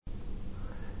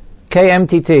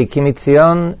KMTT, כי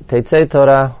מציון תצא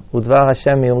תורה ודבר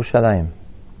השם מירושלים.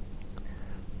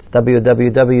 It's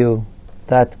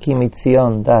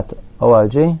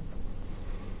www.kimitzion.org.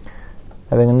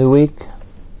 Having a new week.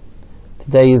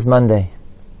 Today is Monday.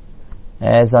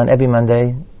 As on every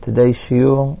Monday, today's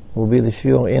shiur will be the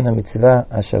shiur in the mitzvah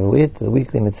HaShavuit, the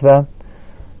weekly mitzvah,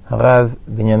 Harav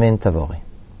Binyamin Tavori.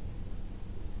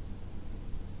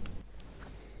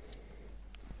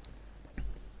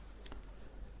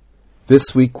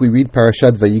 This week we read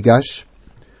Parashat Vayigash,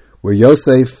 where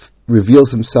Yosef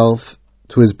reveals himself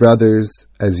to his brothers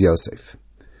as Yosef.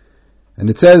 And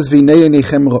it says, V'nei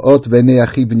einechem ro'ot v'nei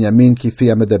achi Binyamin kifi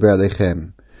hamedaber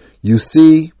aleichem. You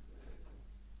see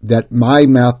that my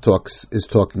mouth is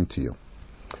talking to you.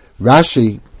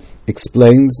 Rashi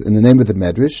explains in the name of the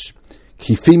Medrash,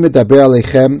 kifi medaber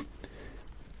aleichem,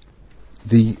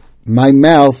 my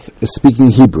mouth is speaking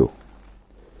Hebrew.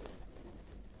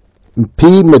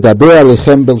 Pi medaber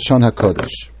alechem b'lshon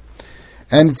hakodesh,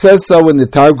 and it says so in the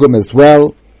Targum as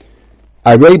well.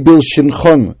 Arei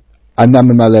b'lshinchon ana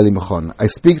memaleh limchon. I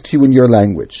speak to you in your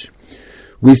language.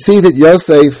 We see that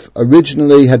Yosef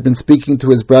originally had been speaking to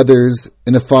his brothers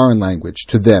in a foreign language,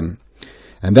 to them,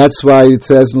 and that's why it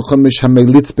says nuchomish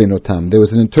hamelitz beinotam. There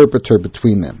was an interpreter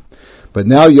between them. But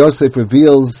now Yosef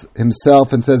reveals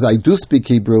himself and says, "I do speak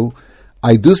Hebrew.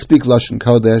 I do speak Lashon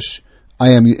Kodesh. I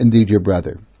am indeed your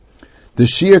brother." The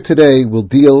shiur today will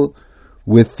deal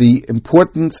with the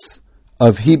importance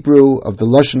of Hebrew, of the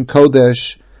Lashon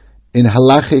Kodesh, in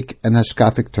halachic and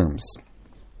hashkafic terms.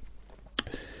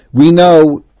 We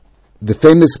know the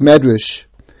famous Medrash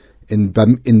in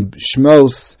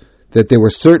Shmos that there were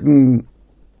certain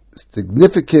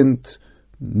significant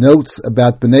notes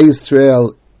about Bnei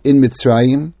Yisrael in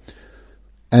Mitzrayim,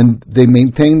 and they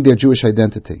maintained their Jewish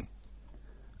identity.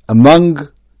 Among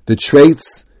the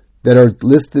traits that are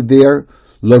listed there,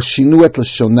 lo shinu et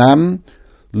lashonam,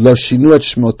 lo shinu et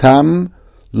shmotam,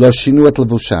 lo shinu et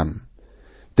levusham.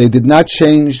 They did not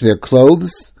change their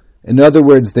clothes. In other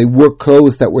words, they wore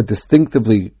clothes that were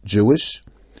distinctively Jewish.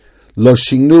 Lo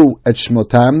shinu et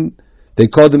shmotam, they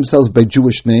called themselves by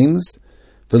Jewish names.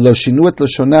 The lo shinu et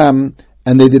lashonam,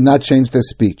 and they did not change their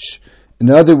speech. In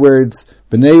other words,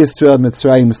 Bnei Yisrael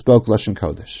Mitzrayim spoke Lashon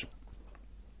Kodesh.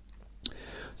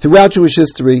 Throughout Jewish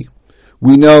history,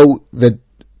 we know that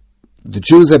the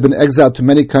Jews have been exiled to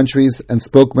many countries and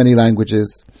spoke many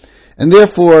languages. And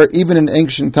therefore, even in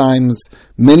ancient times,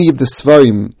 many of the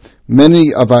Sfarim,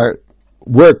 many of our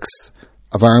works,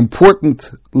 of our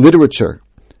important literature,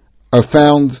 are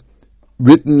found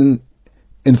written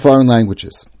in foreign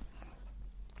languages.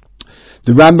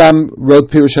 The Rambam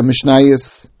wrote Pirush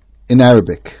HaMishnayos in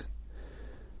Arabic.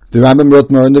 The Rambam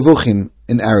wrote Moreh Nevuchim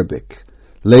in Arabic.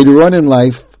 Later on in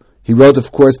life, he wrote,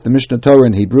 of course, the Mishnah Torah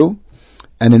in Hebrew,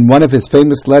 and in one of his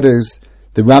famous letters,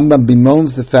 the Rambam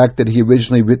bemoans the fact that he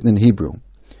originally written in Hebrew.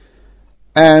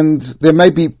 And there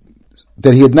might be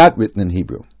that he had not written in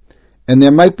Hebrew. And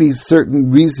there might be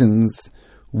certain reasons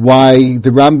why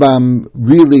the Rambam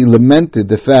really lamented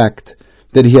the fact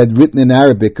that he had written in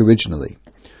Arabic originally.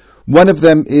 One of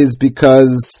them is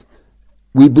because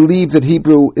we believe that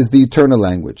Hebrew is the eternal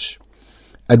language.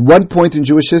 At one point in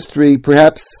Jewish history,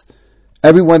 perhaps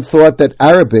everyone thought that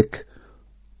Arabic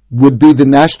would be the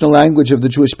national language of the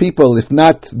Jewish people, if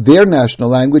not their national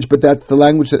language, but that's the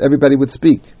language that everybody would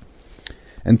speak.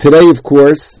 And today, of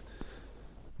course,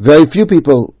 very few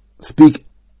people speak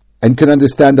and can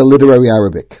understand the literary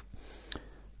Arabic.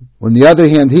 On the other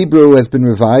hand, Hebrew has been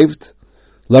revived,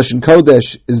 Lashon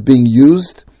Kodesh is being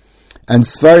used, and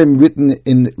Sfarim written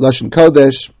in Lashon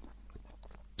Kodesh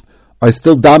are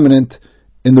still dominant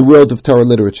in the world of Torah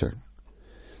literature.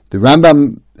 The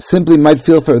Rambam simply might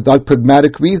feel for that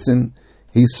pragmatic reason,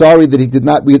 he's sorry that he did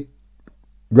not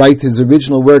write his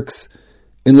original works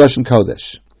in Lashon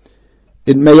Kodesh.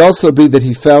 It may also be that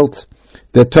he felt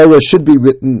that Torah should be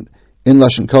written in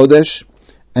Lashon Kodesh,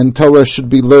 and Torah should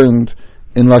be learned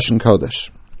in Lashon Kodesh.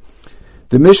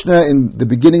 The Mishnah in the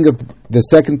beginning of the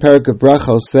second parak of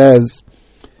Brachos says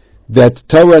that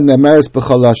Torah ne'emeres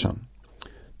b'chol lashon.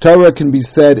 Torah can be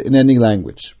said in any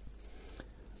language.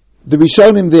 The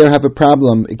Rishonim there have a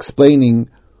problem explaining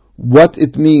what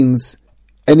it means,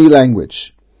 any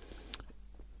language.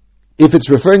 If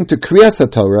it's referring to Kriyas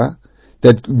HaTorah,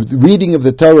 that reading of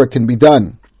the Torah can be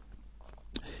done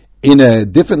in a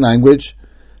different language,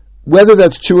 whether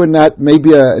that's true or not may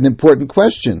be an important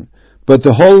question. But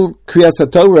the whole Kriyas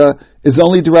HaTorah is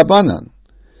only D'Rabbanan.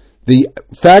 The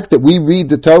fact that we read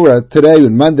the Torah today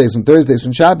on Mondays, on Thursdays,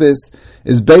 on Shabbos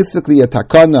is basically a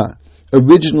takana,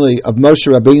 originally of Moshe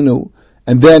Rabbeinu,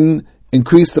 and then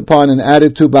increased upon and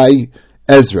added to by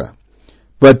Ezra.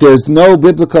 but there's no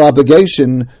biblical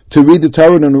obligation to read the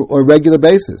Torah on a regular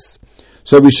basis.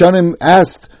 So Rishonim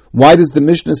asked, why does the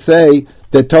Mishnah say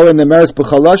that Torah and the Meres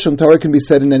B'chol Lashon, Torah can be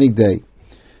said in any day?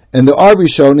 And the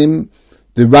Rishonim,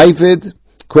 the Ravid,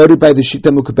 quoted by the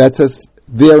Shita Mukabetzas,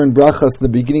 there in Brachas, the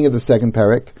beginning of the second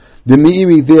parak, the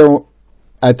Meiri there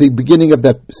at the beginning of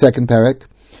that second parak,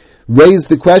 raised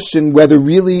the question whether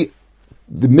really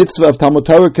the mitzvah of Talmud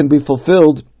Torah can be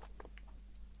fulfilled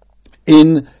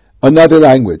in another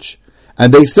language.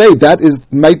 And they say that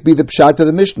might be the pshat of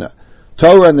the Mishnah.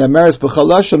 Torah and the Meres B'chol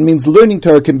Lashon means learning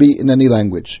Torah can be in any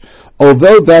language.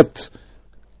 Although that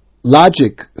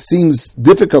logic seems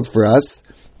difficult for us,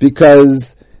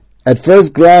 because at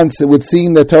first glance it would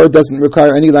seem that Torah doesn't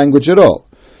require any language at all.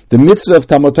 The mitzvah of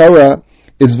Talmud Torah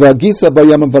is v'hagisa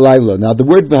b'yamim v'layla. Now the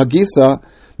word v'hagisa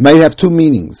may have two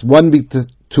meanings. One be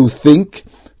to think,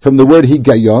 from the word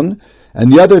higayon,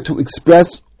 and the other to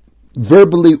express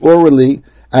verbally, orally,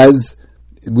 as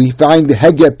we find the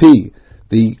hegepi,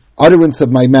 the utterance of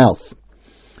my mouth.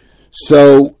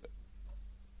 So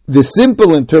the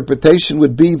simple interpretation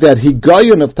would be that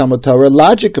higayon of Talmud Torah,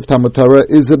 logic of Talmud Torah,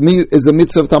 is a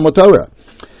mitzvah of Talmud Torah.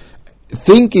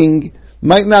 Thinking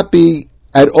might not be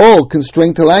at all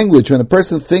constrained to language. When a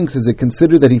person thinks, is it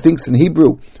considered that he thinks in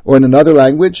Hebrew or in another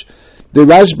language? The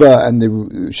Rashba and the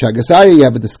Shagasari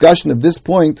have a discussion of this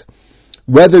point,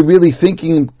 whether really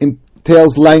thinking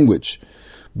entails language.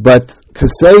 But to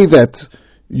say that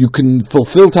you can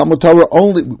fulfill Talmud Torah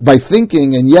only by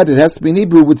thinking, and yet it has to be in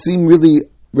Hebrew, would seem really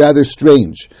rather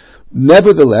strange.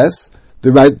 Nevertheless, the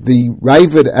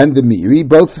Ravid and the Meiri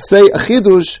both say a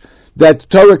chidush that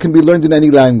Torah can be learned in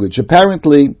any language.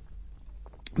 Apparently,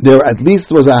 there at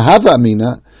least was a hava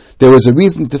amina, there was a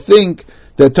reason to think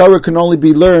that Torah can only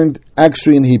be learned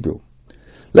actually in Hebrew.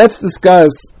 Let's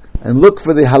discuss and look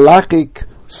for the halachic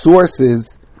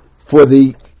sources for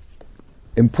the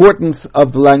importance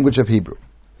of the language of Hebrew.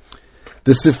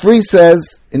 The Sifri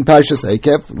says in Parshas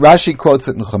Eikev, Rashi quotes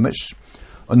it in Chumash,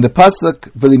 on the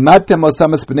pasuk "V'limadtem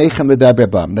osamas b'neichem ledaber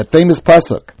bam," that famous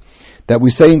pasuk that we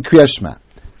say in Kriyas Shema,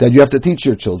 that you have to teach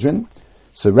your children.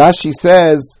 So Rashi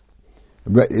says,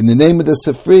 in the name of the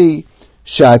Sifri,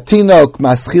 Sha'atinok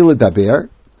maschil ledaber,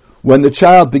 when the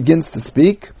child begins to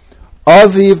speak,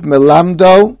 Aviv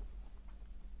melamdo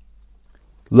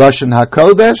lashon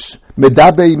hakodesh,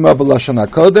 medaber imo b'lashon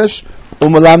hakodesh,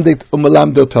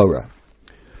 umelamdo Torah.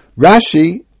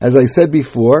 Rashi, as I said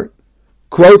before,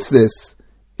 quotes this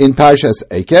in Parshas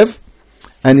Eikev,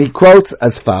 and he quotes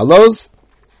as follows: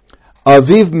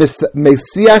 Aviv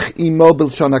mesiach imo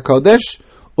b'lashon hakodesh,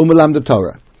 umelamdo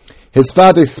Torah. His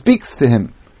father speaks to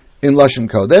him in Lashon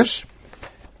Kodesh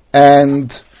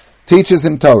and teaches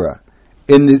him Torah.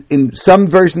 In some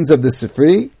versions of the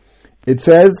Sifri, it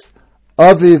says,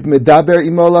 Aviv medaber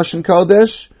imo Lashon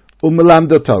Kodesh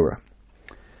umelamdo Torah.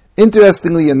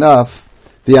 Interestingly enough,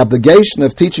 the obligation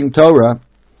of teaching Torah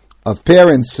of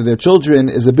parents to their children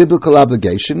is a biblical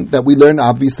obligation that we learn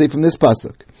obviously from this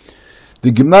pasuk.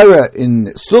 The Gemara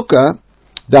in Sukkah,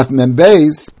 Daf Mem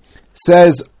Beis,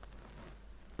 says,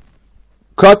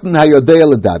 Katan hayodei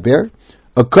ledaber,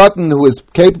 a katan who is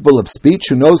capable of speech,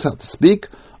 who knows how to speak,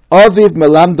 Aviv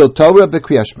melamdo Torah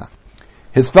v'Kriyas Shema.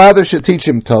 His father should teach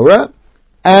him Torah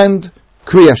and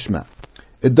Kriyas Shema.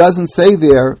 It doesn't say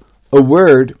there a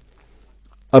word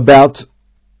about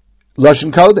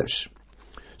Lashon Kodesh.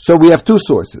 So we have two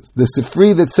sources. The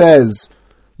Sifri that says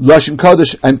Lashon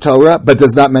Kodesh and Torah, but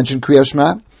does not mention Kriyas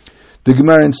Shema. The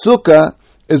Gemara in Sukkah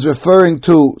is referring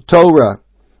to Torah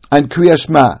and Kriyas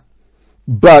Shema,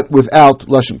 but without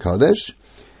Lashon Kodesh.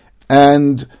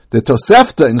 And the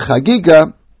Tosefta in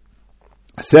Chagiga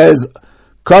says,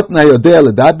 Katan hayodei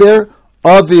ledaber,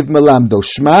 Aviv melamdo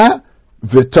Shema,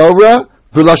 v'Torah,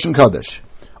 v'Lashon Kodesh.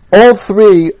 All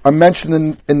three are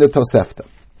mentioned in the Tosefta.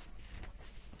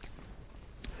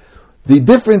 The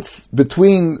difference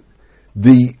between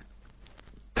the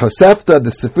Tosefta,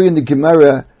 the Sifri, and the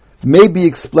Gemara may be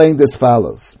explained as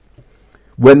follows.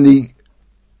 When the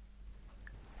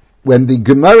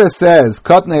Gemara says,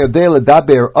 Katan hayodei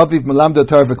ledaber, Aviv melamdo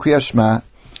Torah v'Kriyas Shema,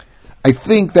 I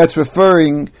think that's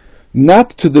referring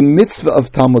not to the mitzvah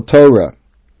of Talmud Torah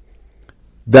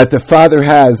that the father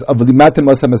has of limatem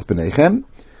osamas b'neichem,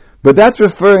 but that's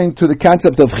referring to the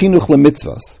concept of chinuch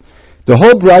lemitzvos. The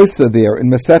whole brisa there in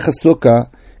Maseches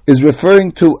Sukkah is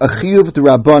referring to a chiyuv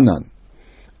d'Rabbanan,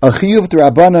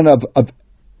 of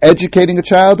educating a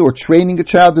child or training a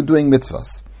child in doing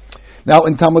mitzvahs. Now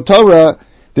in Talmud Torah,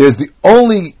 there's the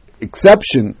only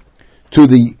exception to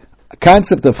the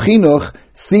concept of chinuch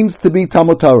seems to be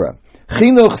Talmud Torah.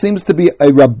 Chinuch seems to be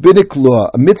a rabbinic law,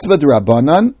 a mitzvah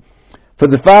d'Rabbanan, for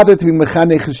the father to be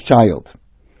mechanech his child.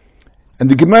 And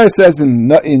the Gemara says in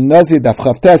Nazir Daf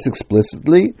Chavtes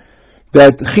explicitly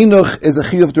that chinuch is a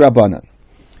chiyuv d'Rabbanan.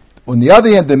 On the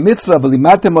other hand, the mitzvah of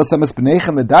limatem osamas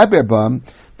b'neichem ledaber bam,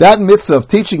 that mitzvah of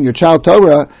teaching your child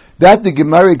Torah, that the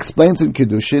Gemara explains in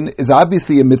Kiddushin, is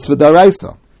obviously a mitzvah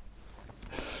d'Oraisa.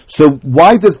 So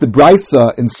why does the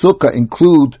Brisa in Sukkah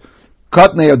include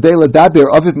Katnei Odei Ledaber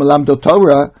Aviv Melamdo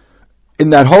Torah in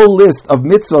that whole list of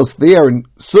mitzvahs there in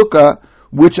Sukkah,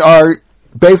 which are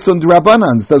based on the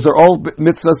Rabbanans? Those are all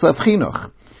mitzvahs of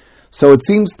chinuch. So it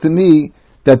seems to me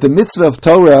that the mitzvah of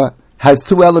Torah has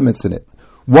two elements in it.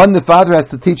 One, the father has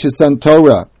to teach his son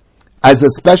Torah as a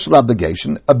special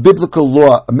obligation, a biblical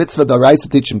law, a mitzvah d'oraisa to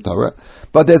teach him Torah.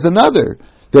 But there's another.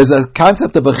 There's a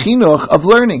concept of a chinuch of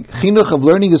learning. Chinuch of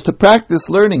learning is to practice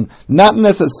learning, not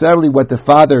necessarily what the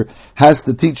father has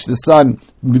to teach the son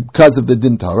because of the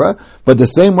din Torah, but the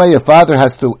same way a father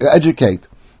has to educate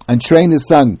and train his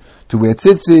son to wear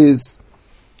tzitzis,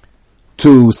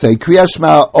 to say Kriya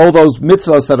Shema, all those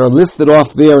mitzvahs that are listed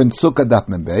off there in Sukkah Daf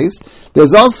Mem Beis.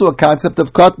 There's also a concept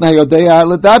of Kotna Yodeya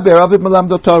Ledaber Aviv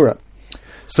Melamdo Torah.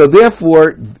 So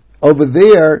therefore, over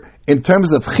there, in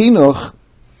terms of chinuch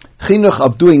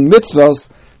of doing mitzvahs,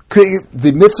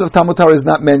 the mitzvah of Talmud Torah is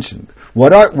not mentioned.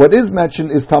 What is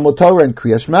mentioned is Talmud Torah and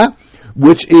Kriya Shema,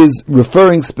 which is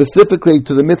referring specifically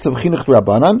to the mitzvah of chinuch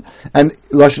Rabbanan, and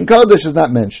Lashon Kodesh is not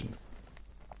mentioned.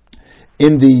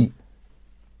 In the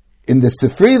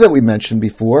Sifri that we mentioned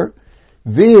before,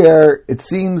 there it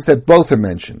seems that both are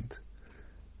mentioned.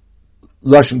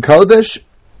 Lashon Kodesh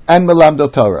and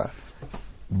Melamdo Torah.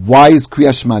 Why is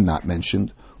Kriya Shema not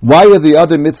mentioned? Why are the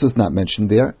other mitzvahs not mentioned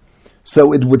there?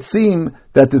 So it would seem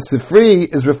that the Sifri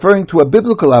is referring to a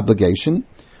biblical obligation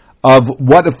of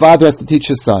what a father has to teach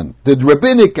his son. The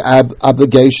rabbinic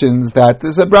obligations, that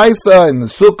there's a Brisa and the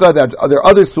Sukkah, that there are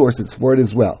other sources for it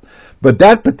as well. But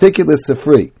that particular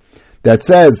Sifri that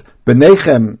says,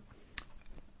 B'nechem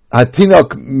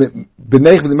hatinok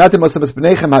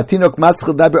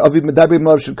maschil daber aviv medaber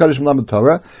malav shel kadosh melamud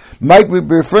Torah, might be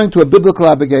referring to a biblical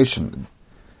obligation.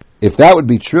 If that would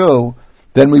be true,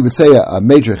 then we would say a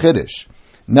major chiddush.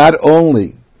 Not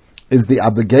only is the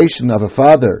obligation of a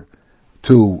father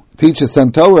to teach his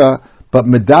son Torah, but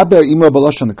medaber imo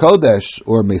b'lashon hakodesh,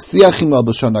 or mesiach imo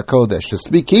b'lashon hakodesh, to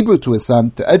speak Hebrew to his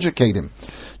son, to educate him,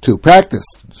 to practice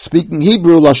speaking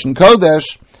Hebrew, Lashon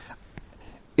Kodesh,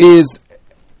 is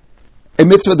a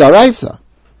mitzvah d'oraisa.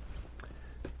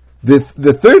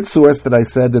 The third source that I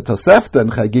said, the Tosefta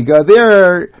and Chagiga,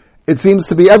 there it seems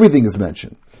to be everything is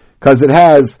mentioned, because it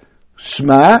has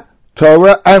Shema,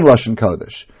 Torah, and Lashon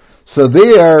Kodesh. So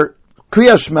there,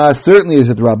 Kriya Shema certainly is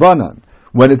a Rabbanan.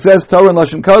 When it says Torah and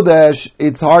Lashon Kodesh,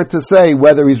 it's hard to say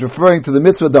whether he's referring to the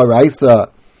mitzvah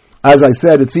d'oraisa. As I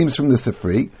said, it seems from the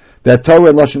Sifri that Torah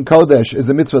and Lashon Kodesh is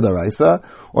a mitzvah d'oraisa,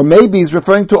 or maybe he's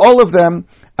referring to all of them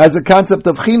as a concept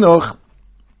of chinuch,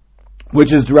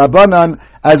 which is Rabbanan,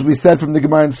 as we said from the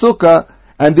Gemara in Sukkah,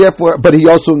 and therefore, but he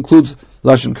also includes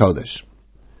Lashon Kodesh.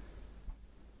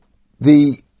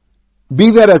 Be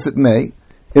that as it may,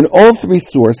 in all three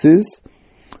sources,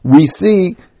 we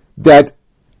see that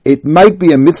it might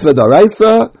be a mitzvah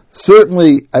d'oraisa,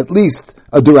 certainly at least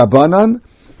a d'Rabbanan,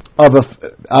 of an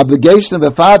obligation of a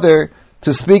father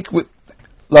to speak with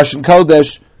Lashon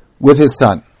Kodesh with his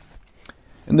son.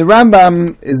 And the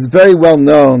Rambam is very well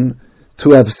known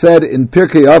to have said in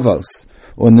Pirkei Avos,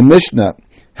 or in the Mishnah,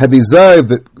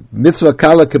 Havizar mitzvah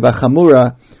kala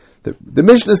k'vachamura, the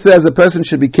Mishnah says a person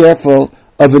should be careful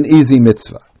of an easy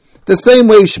mitzvah. The same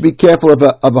way you should be careful of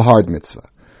a hard mitzvah.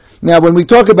 Now, when we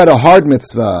talk about a hard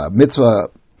mitzvah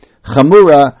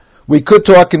chamura, we could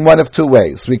talk in one of two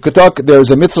ways. We could talk,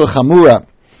 there's a mitzvah chamura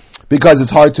because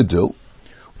it's hard to do,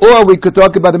 or we could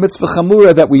talk about a mitzvah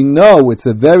chamura that we know it's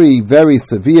a very, very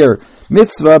severe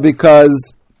mitzvah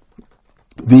because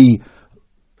the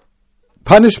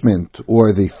punishment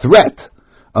or the threat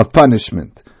of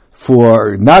punishment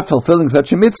for not fulfilling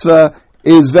such a mitzvah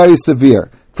is very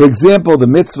severe. For example, the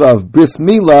mitzvah of bris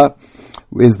milah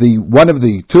is one of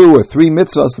the 2 or 3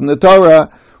 mitzvahs in the Torah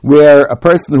where a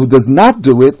person who does not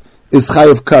do it is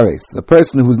chayav kares. A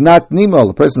person who's not nimol,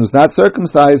 a person who's not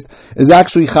circumcised, is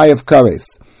actually chayav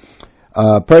kares.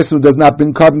 A person who does not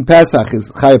bring carbon pesach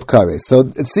is chayav kares. So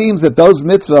it seems that those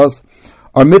mitzvahs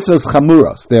are mitzvahs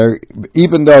chamuros.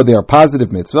 Even though they are positive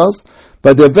mitzvahs,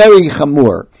 but they're very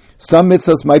chamur. Some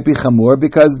mitzvahs might be chamur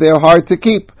because they're hard to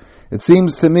keep. It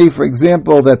seems to me, for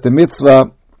example, that the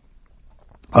mitzvah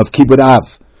of kibbud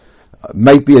av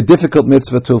might be a difficult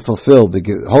mitzvah to fulfill.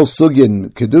 The whole sugya in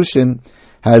Kedushin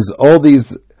has all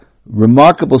these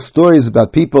remarkable stories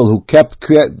about people who kept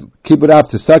kibbud av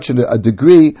to such a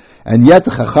degree, and yet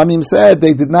the Chachamim said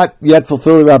they did not yet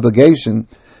fulfill their obligation.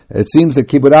 It seems that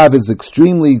Kibbud Av is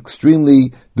extremely,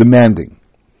 extremely demanding.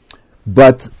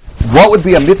 But what would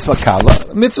be a mitzvah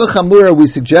kala? A mitzvah chamura, we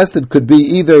suggested, could be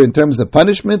either in terms of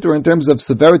punishment or in terms of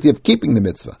severity of keeping the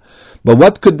mitzvah. But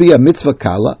what could be a mitzvah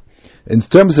kala? In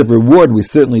terms of reward, we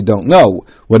certainly don't know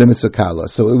what a mitzvah kala.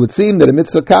 So it would seem that a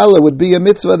mitzvah kala would be a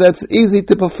mitzvah that's easy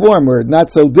to perform or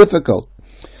not so difficult.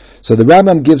 So the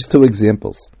Rambam gives two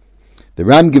examples. The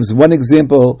Rambam gives one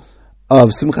example of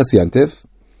Simchas Yantif.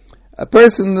 A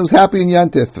person who's happy in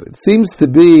Yantif. It seems to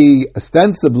be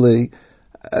ostensibly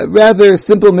a rather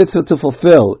simple mitzvah to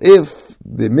fulfill. If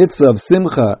the mitzvah of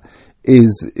Simcha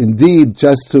is indeed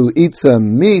just to eat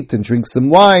some meat and drink some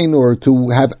wine or to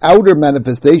have outer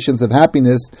manifestations of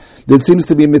happiness, that seems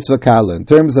to be mitzvah kala. In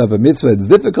terms of a mitzvah it's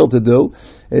difficult to do,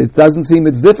 it doesn't seem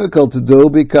it's difficult to do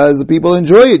because people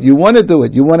enjoy it. You want to do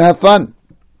it. You want to have fun.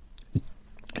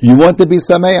 You want to be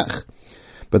sameach.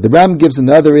 But the Ram gives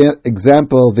another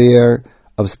example there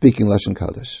of speaking Lashon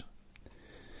Kodesh.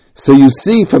 So you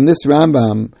see from this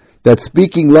Rambam that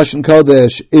speaking Lashon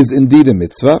Kodesh is indeed a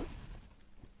mitzvah,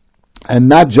 and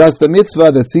not just a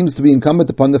mitzvah that seems to be incumbent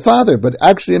upon the father, but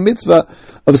actually a mitzvah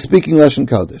of speaking Lashon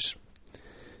Kodesh.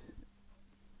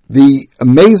 The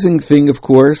amazing thing, of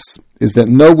course, is that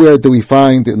nowhere do we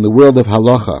find in the world of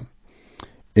halacha,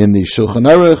 in the Shulchan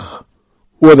Aruch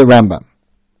or the Rambam,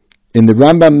 in the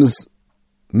Rambam's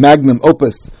magnum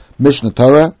opus, Mishnah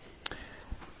Torah,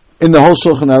 in the whole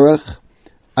Shulchan Aruch,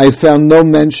 I found no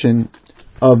mention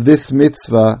of this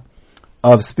mitzvah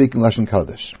of speaking Lashon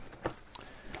Kodesh.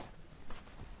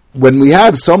 When we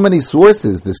have so many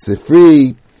sources, the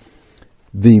Sifri,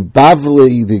 the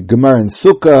Bavli, the Gemara and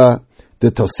Sukkah, the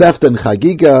Tosefta and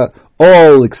Chagiga,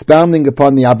 all expounding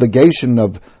upon the obligation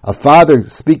of a father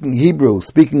speaking Hebrew,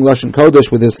 speaking Lashon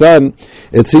Kodesh with his son,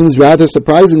 it seems rather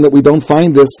surprising that we don't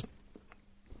find this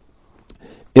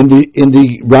in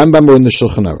the Rambam or in the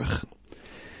Shulchan Aruch.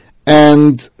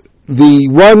 And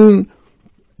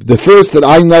the first that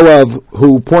I know of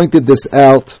who pointed this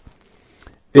out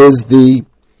is the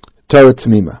Torah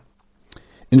Tamima.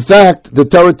 In fact, the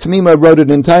Torah Tamima wrote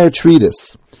an entire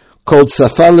treatise called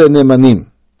Safar Nemanim,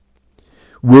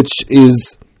 which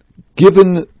is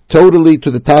given totally to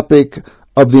the topic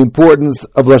of the importance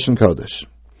of Lashon Kodesh.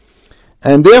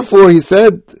 And therefore he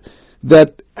said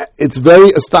that it's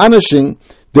very astonishing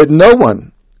that no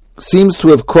one seems to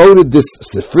have quoted this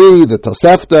Sifri, the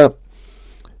Tosefta,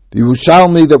 the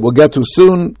Yerushalmi that we'll get to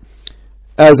soon,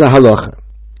 as a halacha.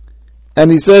 And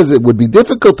he says it would be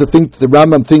difficult to think that the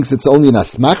Rambam thinks it's only an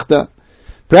asmachta.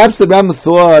 Perhaps the Rambam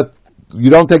thought, you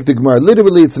don't take the Gemara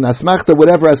literally, it's an asmachta.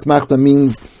 Whatever asmachta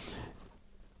means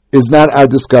is not our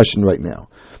discussion right now.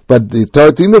 But the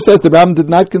Torah Tamima says the Rambam did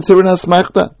not consider an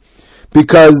asmachta,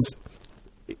 because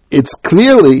it's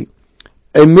clearly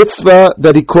a mitzvah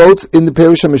that he quotes in the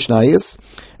Perush HaMishnayos,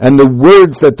 and the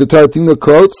words that the Torah Tamima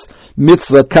quotes,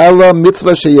 mitzvah kala,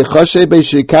 mitzvah sheyechashe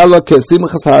beishikala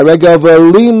kesimchas ha'arega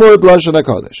v'limud Lashon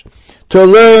HaKodesh, to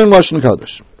learn Lashon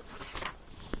Kodesh.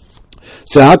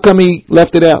 So how come he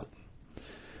left it out?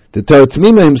 The Torah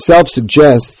Tamima himself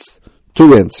suggests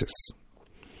two answers.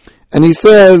 And he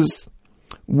says,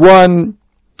 one,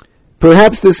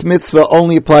 perhaps this mitzvah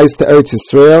only applies to Eretz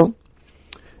Yisrael,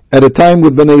 at a time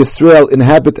when Bnei Yisrael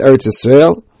inhabit Eretz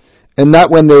Yisrael, and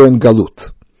not when they're in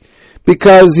Galut.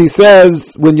 Because he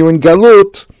says, when you're in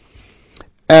Galut,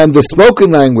 and the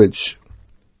spoken language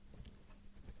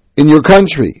in your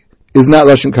country is not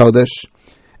Lashon Kodesh,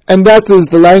 and that is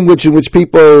the language in which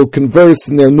people converse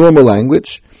in their normal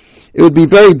language, it would be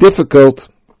very difficult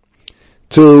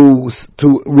to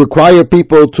require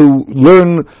people to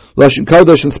learn Lashon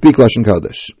Kodesh and speak Lashon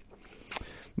Kodesh.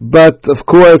 But, of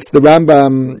course, the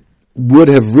Rambam would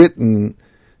have written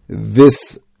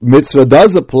this mitzvah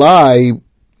does apply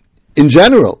in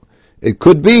general. It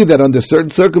could be that under certain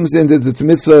circumstances it's a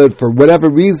mitzvah for whatever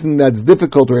reason that's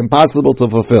difficult or impossible to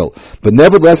fulfill. But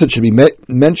nevertheless it should be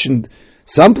mentioned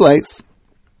someplace.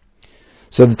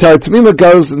 So the Torah Tamima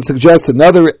goes and suggests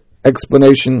another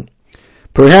explanation.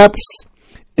 Perhaps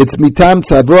it's mitam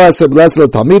tzavua seblezel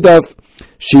talmidav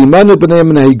sheimanu b'nei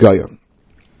b'nei goyim.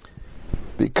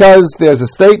 Because there's a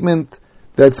statement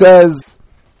that says,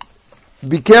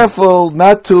 be careful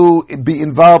not to be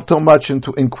involved too much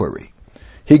into inquiry.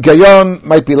 Higayon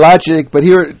might be logic, but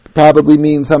here it probably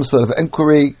means some sort of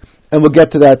inquiry, and we'll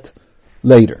get to that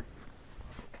later.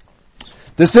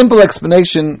 The simple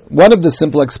explanation, one of the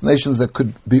simple explanations that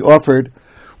could be offered,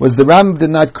 was the Rambam did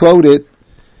not quote it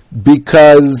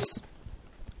because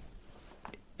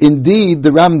indeed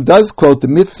the Rambam does quote the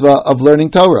mitzvah of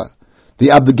learning Torah,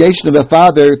 the obligation of a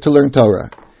father to learn Torah.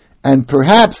 And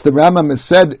perhaps the Rambam has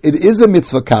said it is a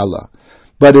mitzvah kala,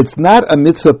 but it's not a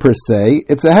mitzvah per se,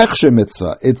 it's a hechsher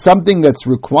mitzvah. It's something that's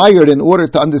required in order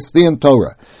to understand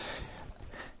Torah.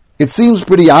 It seems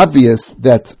pretty obvious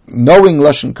that knowing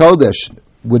Lashon Kodesh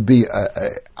would be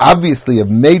obviously of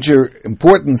major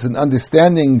importance in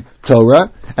understanding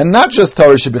Torah, and not just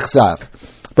Torah shebichsav,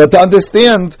 but to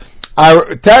understand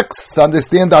our texts, to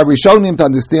understand our Rishonim, to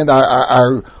understand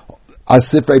our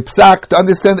Sifrei Psak, to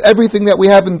understand everything that we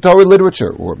have in Torah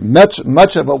literature, or much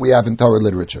of what we have in Torah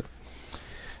literature.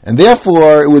 And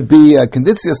therefore, it would be a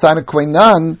conditio sine qua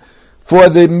non for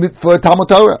Talmud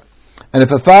Torah. And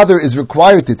if a father is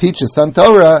required to teach his son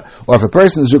Torah, or if a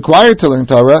person is required to learn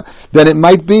Torah, then it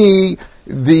might be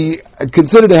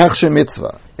considered a hechsher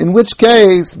mitzvah. In which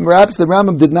case, perhaps the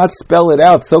Rambam did not spell it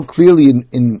out so clearly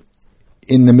in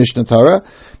the Mishnah Torah,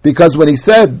 because when he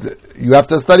said you have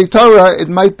to study Torah, it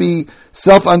might be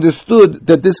self-understood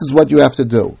that this is what you have to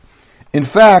do. In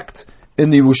fact, in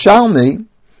the Yerushalmi,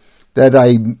 that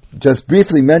I just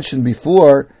briefly mentioned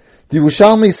before, the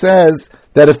Yerushalmi says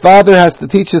that a father has to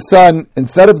teach his son,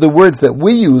 instead of the words that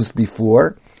we used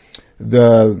before,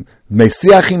 the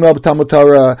Mesiach imo b'Talmud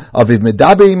Torah, Aviv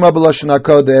medaber imo b'Lashon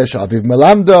HaKodesh, Aviv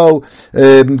melamdo,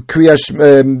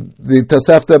 the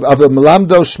Tosefta, Aviv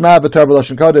melamdo shma v'Torah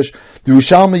v'Lashon Kodesh. The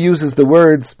Yerushalmi uses the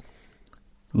words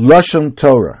Lashon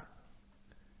Torah.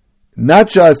 Not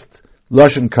just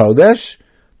Lashon Kodesh,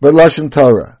 but Lashon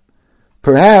Torah.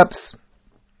 Perhaps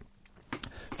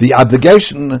the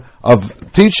obligation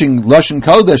of teaching Lashon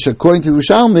Kodesh, according to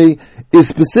Yerushalmi, is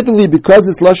specifically because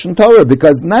it's Lashon Torah,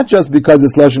 not just because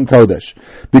it's Lashon Kodesh,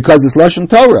 because it's Lashon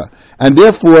Torah. And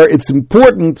therefore, it's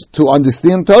important to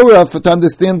understand Torah, to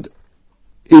understand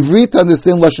Ivrit, to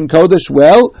understand Lashon Kodesh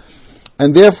well,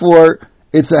 and therefore,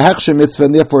 it's a hechsher mitzvah,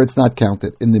 and therefore it's not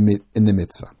counted in the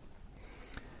mitzvah.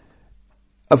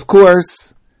 Of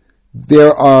course,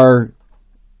 there are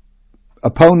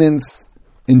opponents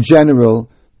in general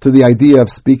to the idea of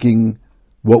speaking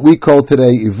what we call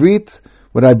today Ivrit,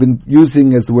 what I've been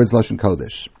using as the words Lashon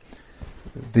Kodesh.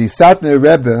 The Satmar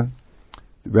Rebbe,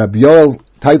 Rabbi Yoel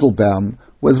Teitelbaum,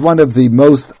 was one of the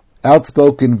most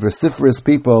outspoken, vociferous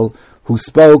people who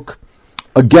spoke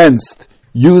against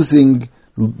using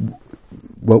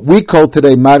what we call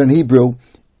today modern Hebrew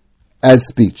as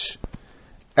speech.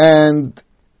 And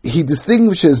he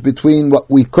distinguishes between what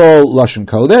we call Lashon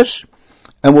Kodesh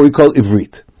and what we call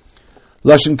Ivrit.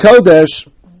 Lashon Kodesh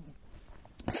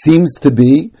seems to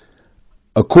be,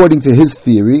 according to his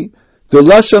theory, the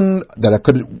Lashon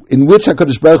in which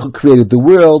HaKadosh Baruch Hu created the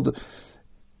world,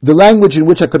 the language in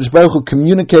which HaKadosh Baruch Hu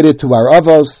communicated to our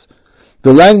Avos,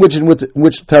 the language in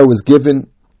which Torah was given.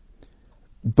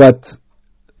 But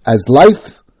as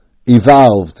life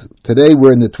evolved, today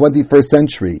we're in the 21st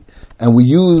century, and we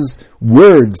use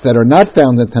words that are not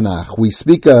found in Tanakh. We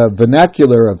speak a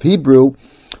vernacular of Hebrew,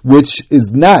 which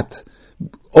is not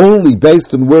only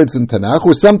based on words in Tanakh,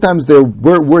 or sometimes there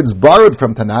were words borrowed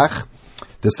from Tanakh.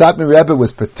 The Satmar Rebbe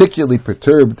was particularly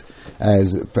perturbed,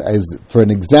 as for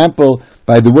an example,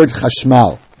 by the word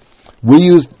chashmal. We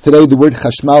use today the word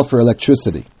chashmal for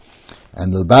electricity.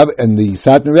 And the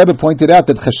Satmar Rebbe pointed out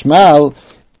that chashmal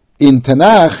in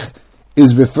Tanakh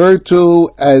is referred to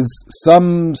as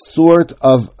some sort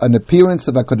of an appearance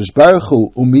of HaKadosh Baruch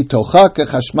Hu, umitocha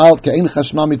kechashmal ke'ein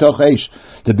chashmal mitoch eish.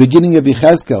 The beginning of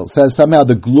Yechezkel says somehow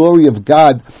the glory of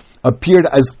God appeared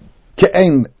as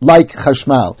ke'ein, like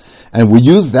chashmal. And we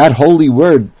use that holy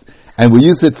word, and we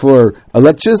use it for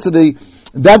electricity.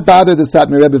 That bothered the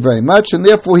Satmar Rebbe very much, and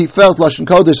therefore he felt Lashon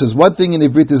Kodesh is one thing and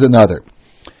Ivrit is another.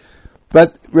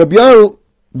 But Rabbi Yoel,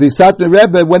 the Satmar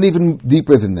Rebbe, went even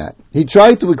deeper than that. He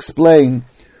tried to explain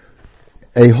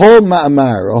a whole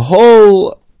ma'amar, a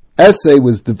whole essay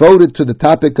was devoted to the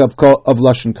topic of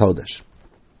Lashon Kodesh.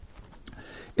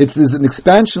 It is an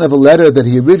expansion of a letter that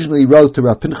he originally wrote to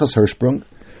Rav Pinchas Hirschsprung,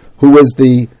 who was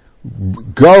the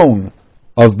Gaon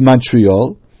of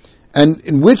Montreal, and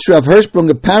in which Rav Hirschsprung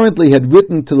apparently had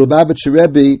written to Lubavitcher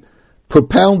Rebbe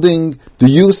propounding the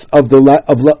use of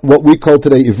what we call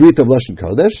today Ivrit of Lashon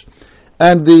Kodesh.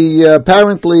 And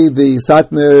apparently the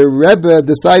Satmar Rebbe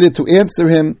decided to answer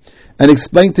him and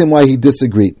explain to him why he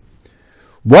disagreed.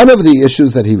 One of the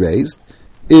issues that he raised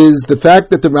is the fact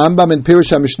that the Rambam in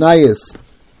Pirush HaMishnayos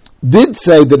did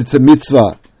say that it's a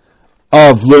mitzvah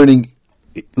of learning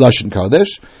Lashon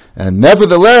Kodesh, and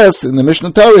nevertheless, in the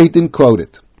Mishnah Torah, he didn't quote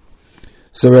it.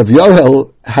 So Rav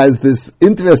Yoel has this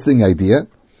interesting idea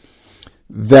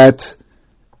that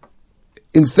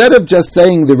instead of just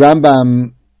saying the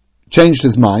Rambam changed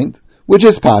his mind, which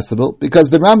is possible, because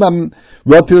the Rambam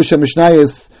wrote Pirush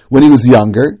HaMishnayos when he was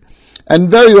younger, and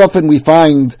very often we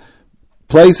find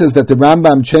places that the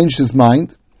Rambam changed his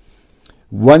mind.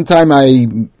 One time I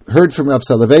heard from Rav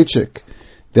Soloveitchik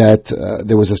that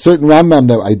there was a certain Rambam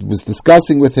that I was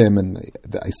discussing with him, and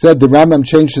I said the Rambam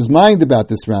changed his mind about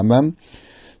this Rambam.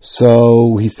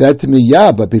 So he said to me,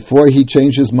 yeah, but before he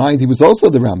changed his mind, he was also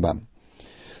the Rambam.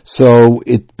 So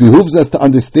it behooves us to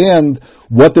understand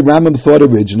what the Rambam thought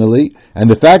originally, and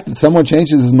the fact that someone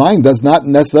changes his mind does not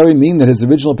necessarily mean that his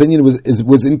original opinion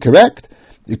was incorrect.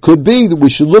 It could be that we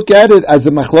should look at it as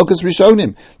a machlokas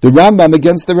rishonim, the Rambam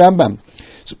against the Rambam.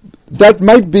 So that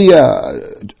might be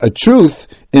a truth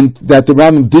in that the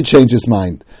Rambam did change his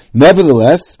mind.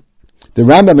 Nevertheless, the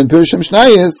Rambam in Pirush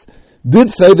Mishnayos did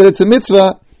say that it's a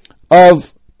mitzvah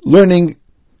of learning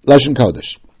Lashon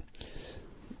Kodesh.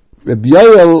 Rabbi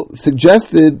Yoel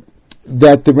suggested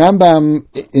that the Rambam,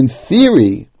 in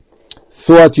theory,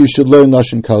 thought you should learn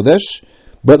Lashon Kodesh,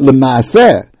 but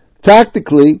l'maaseh,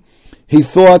 practically, he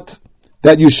thought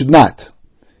that you should not.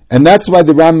 And that's why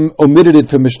the Rambam omitted it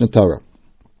from Mishnah Torah.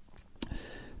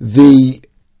 The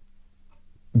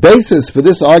basis for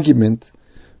this argument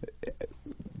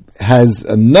has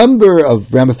a number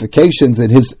of ramifications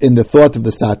in the thought of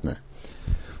the Satmar.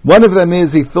 One of them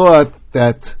is he thought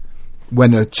that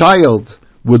when a child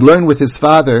would learn with his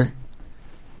father,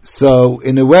 so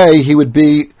in a way he would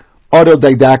be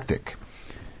autodidactic.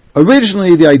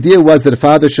 Originally the idea was that a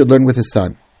father should learn with his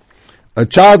son. A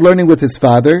child learning with his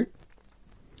father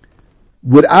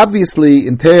would obviously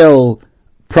entail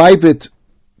private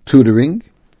tutoring,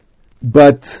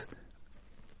 but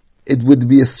it would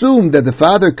be assumed that the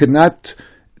father could not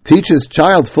teach his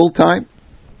child full time.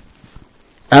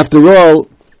 After all,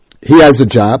 he has a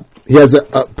job, he has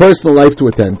a personal life to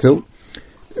attend to,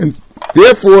 and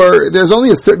therefore there's only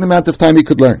a certain amount of time he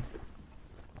could learn.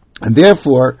 And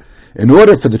therefore, in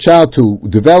order for the child to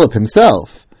develop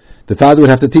himself, the father would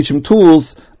have to teach him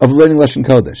tools of learning Lashon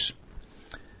Kodesh.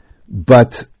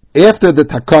 But after the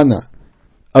takana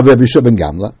of Rabbi Yeshua ben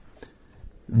Gamla,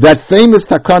 that famous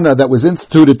takana that was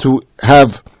instituted to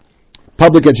have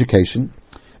public education,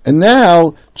 and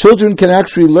now children can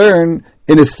actually learn,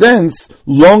 in a sense,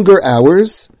 longer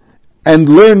hours and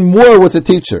learn more with a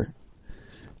teacher.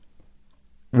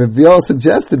 Rav Yoel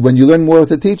suggested when you learn more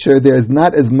with a teacher, there is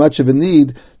not as much of a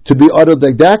need to be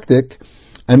autodidactic,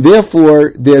 and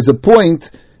therefore there's a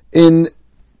point in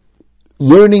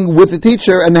learning with the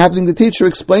teacher and having the teacher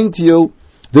explain to you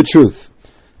the truth.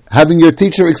 Having your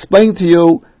teacher explain to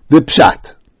you the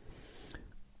pshat.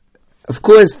 Of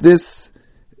course, this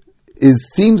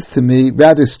seems to me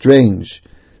rather strange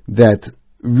that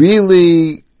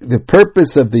really the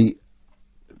purpose of the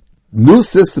new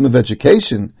system of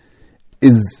education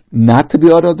is not to be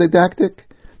autodidactic,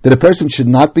 that a person should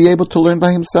not be able to learn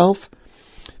by himself.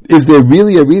 Is there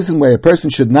really a reason why a person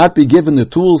should not be given the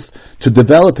tools to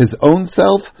develop his own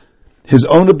self, his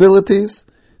own abilities?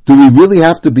 Do we really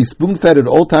have to be spoon-fed at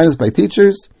all times by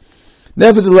teachers?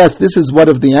 Nevertheless, this is one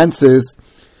of the answers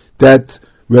that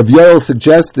Rav Yoel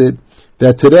suggested,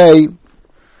 that today,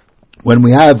 when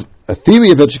we have a theory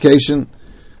of education,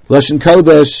 Lashon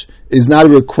Kodesh is not a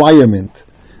requirement.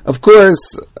 Of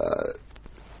course,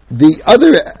 the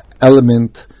other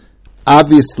element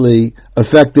obviously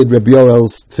affected Rabbi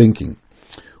Yoel's thinking.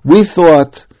 We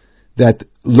thought that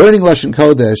learning Lashon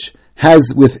Kodesh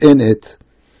has within it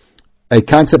a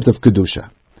concept of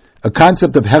Kedusha, a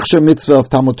concept of Hechsher Mitzvah of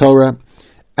Talmud Torah,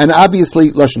 and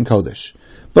obviously Lashon Kodesh.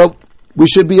 But we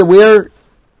should be aware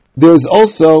there is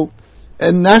also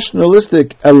a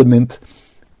nationalistic element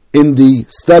in the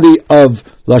study of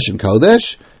Lashon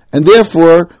Kodesh, and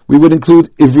therefore we would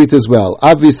include Ivrit as well.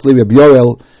 Obviously, Rabbi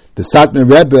Yoel, the Satmar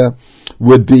Rebbe,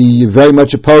 would be very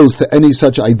much opposed to any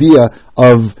such idea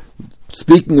of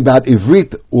speaking about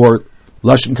Ivrit or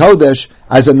Lashon Kodesh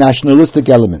as a nationalistic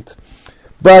element.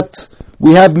 But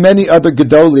we have many other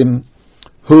Gedolim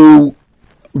who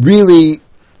really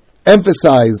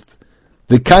emphasized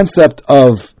the concept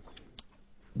of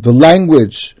the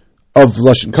language of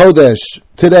Lashon Kodesh,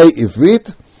 today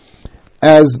Ivrit,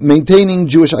 as maintaining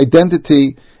Jewish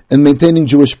identity and maintaining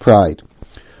Jewish pride.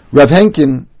 Rav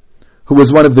Henkin, who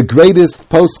was one of the greatest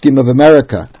poskim of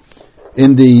America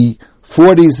in the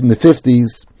 40s and the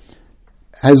 50s,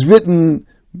 has written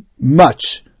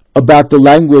much about the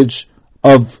language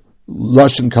of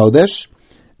Lashon Kodesh,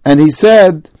 and he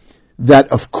said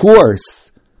that, of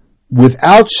course,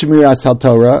 without Shmiras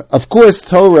HaTorah, of course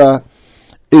Torah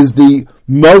is the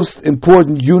most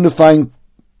important unifying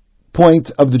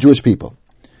point of the Jewish people.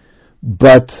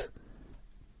 But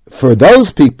for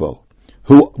those people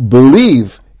who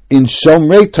believe in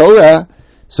Shomrei Torah,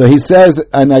 so he says,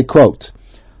 and I quote,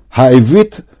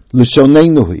 Ha'ivrit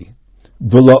l'shoneinuhi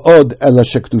v'lo od ela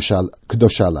shekdusha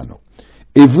lanu.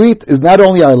 Ivrit is not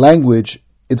only our language,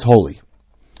 it's holy.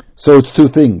 So it's two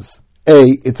things. A,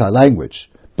 it's our language.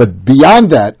 But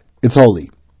beyond that, it's holy.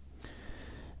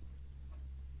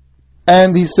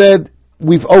 And he said,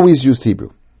 we've always used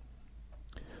Hebrew.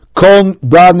 After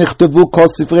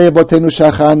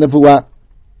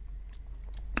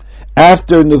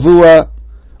Nevuah,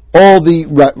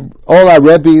 all our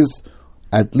Rebbes,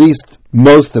 at least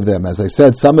most of them, as I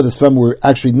said, some of the Sfam were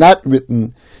actually not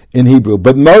written in Hebrew,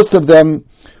 but most of them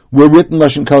were written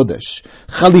Lashon Kodesh.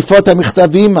 Chalifot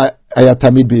HaMichtavim hayat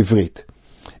tamid b'Ivrit.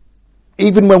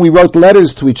 Even when we wrote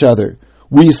letters to each other,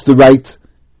 we used to write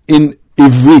in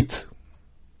Ivrit.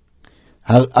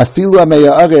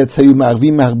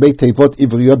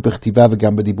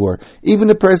 Even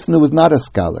a person who was not a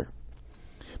scholar,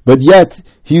 but yet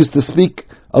he used to speak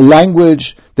a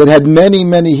language that had many,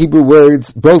 many Hebrew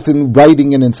words, both in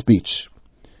writing and in speech.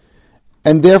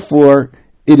 And therefore,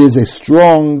 it is a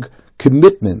strong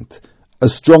commitment, a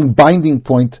strong binding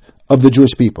point of the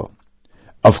Jewish people.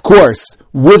 Of course,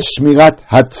 with Shmirat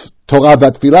HaTorah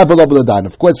VaTfilah v'lo b'ladan.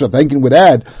 Of course, Rav Henkin would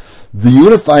add, the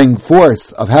unifying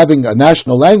force of having a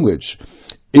national language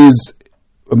is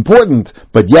important,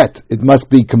 but yet it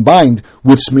must be combined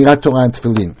with Shmirat Torah and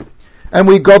Tefillin. And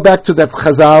we go back to that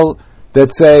Chazal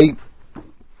that say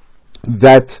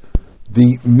that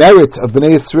the merit of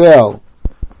Bnei Israel,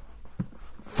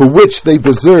 for which they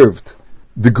deserved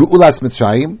the Geulas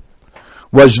Mitzrayim,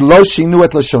 was Lo Shinu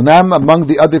et Lashonam. Among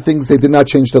the other things, they did not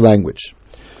change the language.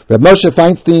 Reb Moshe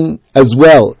Feinstein as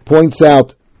well points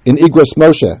out in Igros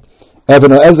Moshe,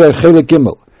 Even Ezer Chelik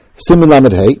Gimel, Siman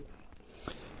Lamed Hey,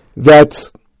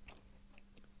 that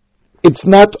it's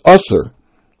not usher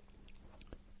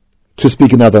to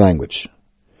speak another language.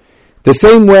 The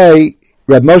same way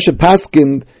Reb Moshe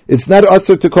Paskin, it's not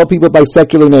usher to call people by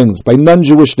secular names, by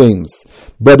non-Jewish names,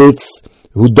 but it's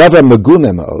Hudavar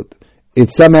Megune Ma'od.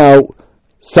 It's somehow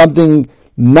something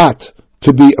not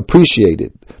to be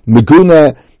appreciated.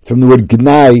 Megune, from the word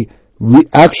Gnai,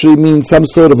 actually means some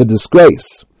sort of a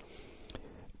disgrace.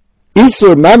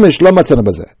 Isur Mamish Lo Matzana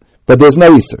Bazeh, but there's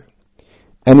no Isur.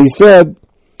 And he said,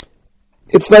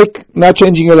 it's like not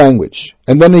changing your language.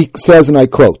 And then he says, and I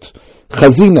quote,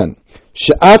 Chazinan,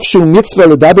 she'af shu mitzvah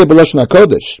ledaber b'lashon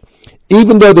HaKodesh,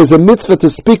 even though there's a mitzvah to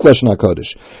speak Lashon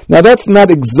HaKodesh. Now that's not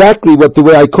exactly what the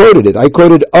way I quoted it. I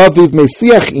quoted Aviv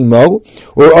Mesiach Imo,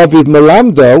 or Aviv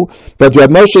Melamdo, but Rav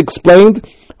Moshe explained,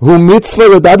 Hu mitzvah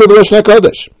ledaber b'lashon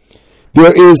HaKodesh.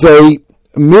 There is a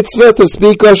mitzvah to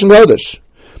speak Lashon HaKodesh.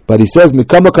 But he says,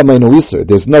 Mikama Kameinu Isur.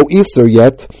 There's no Isur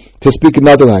yet to speak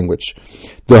another language.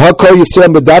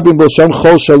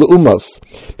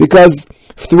 Because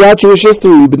throughout Jewish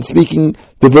history, we've been speaking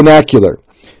the vernacular.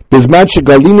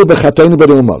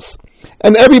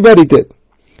 And everybody did.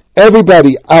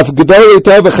 Everybody. It's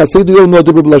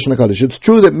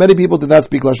true that many people did not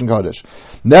speak Lashon Kodesh.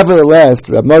 Nevertheless,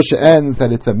 Rav Moshe ends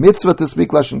that it's a mitzvah to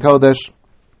speak Lashon Kodesh.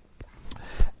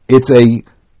 It's a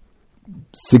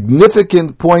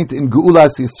significant point in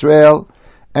Geulas Yisrael,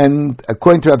 and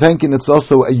according to Rav Henkin, it's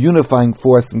also a unifying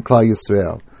force in Klal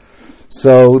Yisrael.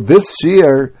 So this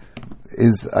year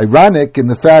is ironic in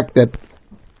the fact that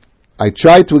I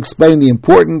tried to explain the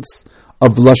importance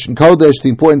of Lashon Kodesh, the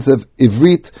importance of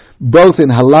Ivrit, both in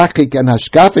halachic and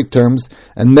hashkafic terms,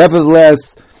 and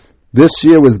nevertheless, this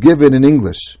year was given in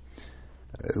English.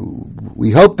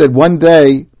 We hope that one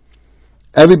day,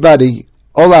 everybody,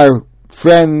 all our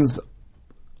friends,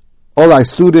 all our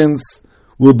students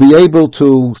will be able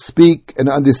to speak and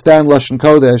understand Lashon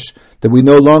Kodesh, that we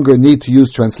no longer need to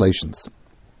use translations.